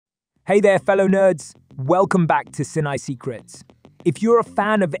Hey there, fellow nerds! Welcome back to CineSecrets. If you're a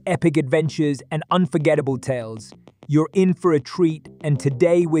fan of epic adventures and unforgettable tales, you're in for a treat, and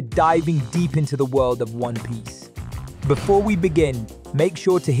today we're diving deep into the world of One Piece. Before we begin, make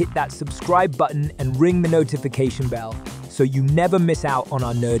sure to hit that subscribe button and ring the notification bell so you never miss out on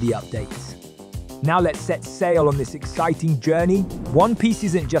our nerdy updates. Now let's set sail on this exciting journey. One Piece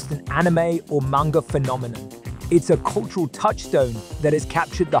isn't just an anime or manga phenomenon. It's a cultural touchstone that has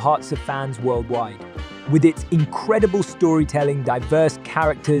captured the hearts of fans worldwide. With its incredible storytelling, diverse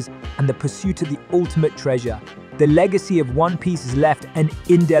characters, and the pursuit of the ultimate treasure, the legacy of One Piece has left an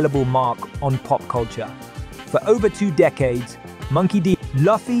indelible mark on pop culture. For over 2 decades, Monkey D.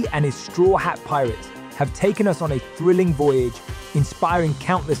 Luffy and his Straw Hat Pirates have taken us on a thrilling voyage, inspiring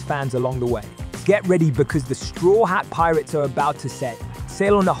countless fans along the way. Get ready, because the Straw Hat Pirates are about to set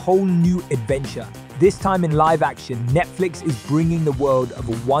sail on a whole new adventure. This time in live action, Netflix is bringing the world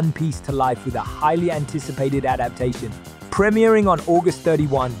of One Piece to life with a highly anticipated adaptation. Premiering on August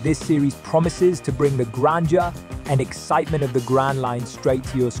 31, this series promises to bring the grandeur and excitement of the Grand Line straight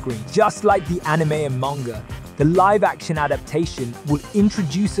to your screen. Just like the anime and manga, the live-action adaptation will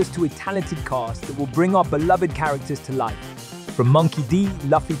introduce us to a talented cast that will bring our beloved characters to life. From Monkey D.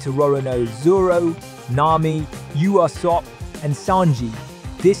 Luffy to Roronoa Zoro, Nami, Usopp, and Sanji,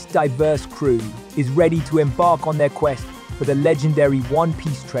 this diverse crew is ready to embark on their quest for the legendary One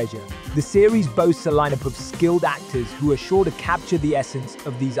Piece treasure. The series boasts a lineup of skilled actors who are sure to capture the essence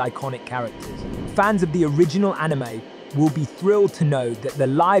of these iconic characters. Fans of the original anime will be thrilled to know that the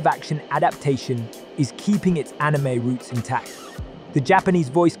live-action adaptation is keeping its anime roots intact. The Japanese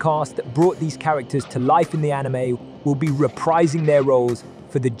voice cast that brought these characters to life in the anime will be reprising their roles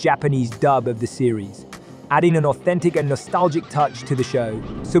for the Japanese dub of the series, adding an authentic and nostalgic touch to the show.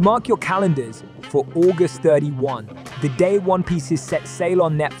 So mark your calendars for August 31, the day One Piece is set sail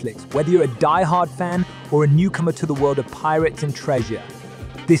on Netflix. Whether you're a die-hard fan or a newcomer to the world of pirates and treasure,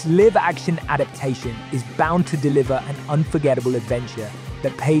 this live-action adaptation is bound to deliver an unforgettable adventure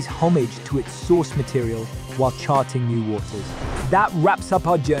that pays homage to its source material while charting new waters. That wraps up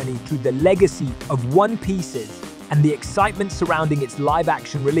our journey through the legacy of One Piece and the excitement surrounding its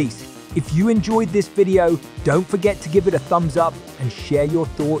live-action release. If you enjoyed this video, don't forget to give it a thumbs up and share your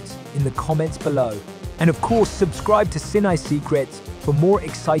thoughts in the comments below. And of course, subscribe to CineSecrets for more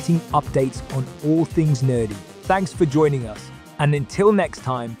exciting updates on all things nerdy. Thanks for joining us. And until next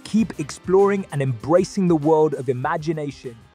time, keep exploring and embracing the world of imagination.